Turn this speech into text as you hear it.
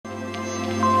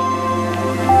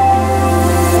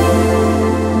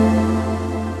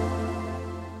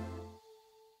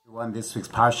on this week's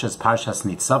Parsha is Parshas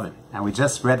Nitzavim. And we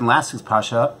just read in last week's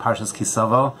Parsha, Parshas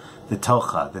Kisavo, the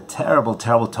Tocha, the terrible,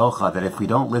 terrible Tocha, that if we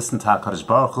don't listen to HaKadosh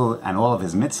Baruch Hu and all of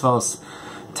his mitzvos,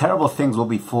 terrible things will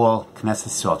befall Knesset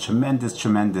Yisrael. Tremendous,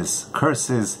 tremendous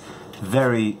curses,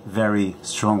 very, very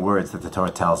strong words that the Torah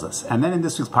tells us. And then in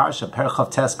this week's Parsha, Perchav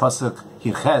Tes Pasuk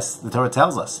Yiches, the Torah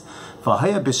tells us,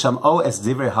 V'haya b'sham'o es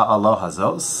divrei ha'Allah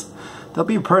hazos. There'll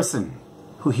be a person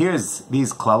who hears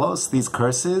these klalos, these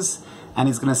curses, and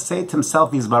he's going to say to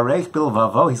himself, these barech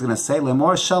bilvavo, he's going to say,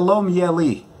 lemor shalom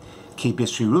yeli, ki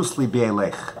b'shirusli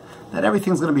bi'elech, that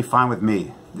everything's going to be fine with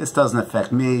me. This doesn't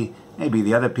affect me, maybe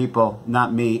the other people,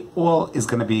 not me. All is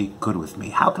going to be good with me.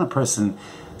 How can a person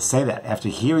say that? After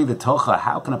hearing the Tocha,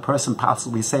 how can a person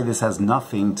possibly say this has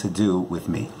nothing to do with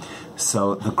me?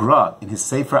 So the Gra, in his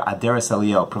Sefer Aderes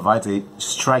Elio, provides a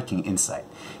striking insight.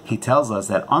 He tells us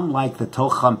that unlike the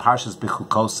Tocha in Parshas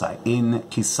Bechukosai, in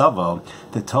Kisavo,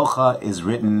 the Tocha is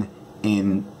written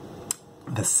in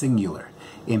the singular.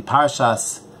 In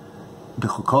Parshas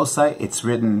Bechukosai, it's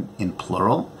written in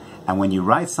plural. And when you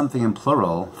write something in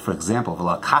plural, for example,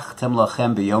 V'lakachtem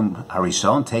lachem b'yom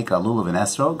harishon, take a lulav and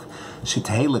esrog,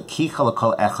 shetehei lekicha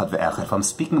lekol echad ve'echad. If I'm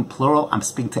speaking in plural, I'm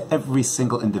speaking to every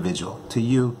single individual. To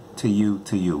you, to you,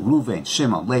 to you. Ruvain,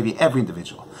 Shimon, Levi, every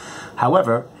individual.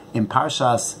 However, in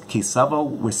Parshas Kisavo,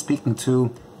 we're speaking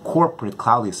to corporate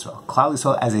Klal Yisrael. Klal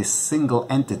Yisrael as a single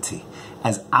entity.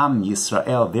 As Am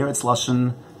Yisrael, there it's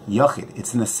Lashon Yochid.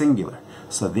 It's in the singular.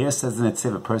 So there, says the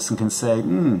Nitzavim, a person can say,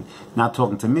 not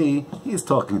talking to me, he's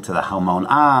talking to the Halmon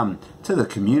Am, to the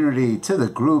community, to the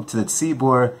group, to the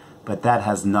Tzibur, but that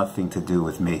has nothing to do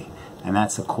with me. And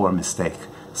that's a core mistake.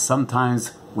 Sometimes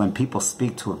when people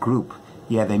speak to a group,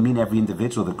 yeah, they mean every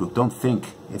individual of the group. Don't think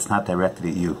it's not directed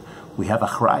at you. We have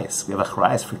achrayas. We have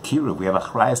achrayas for kiruv. We have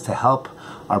achrayas to help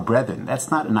our brethren.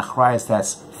 That's not an achrayas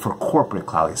that's for corporate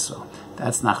Klal Yisrael.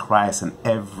 That's an achrayas on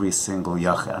every single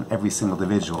yachid, on every single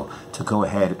individual to go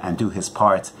ahead and do his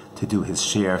part, to do his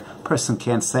share. Person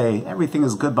can't say, everything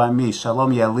is good by me,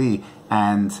 shalom yali,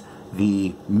 and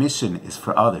the mission is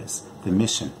for others. The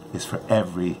mission is for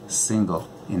every single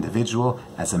individual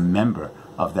as a member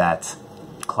of that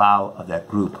klal, of that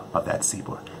group, of that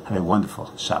tzibur. Have a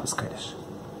wonderful Shabbos Kodesh.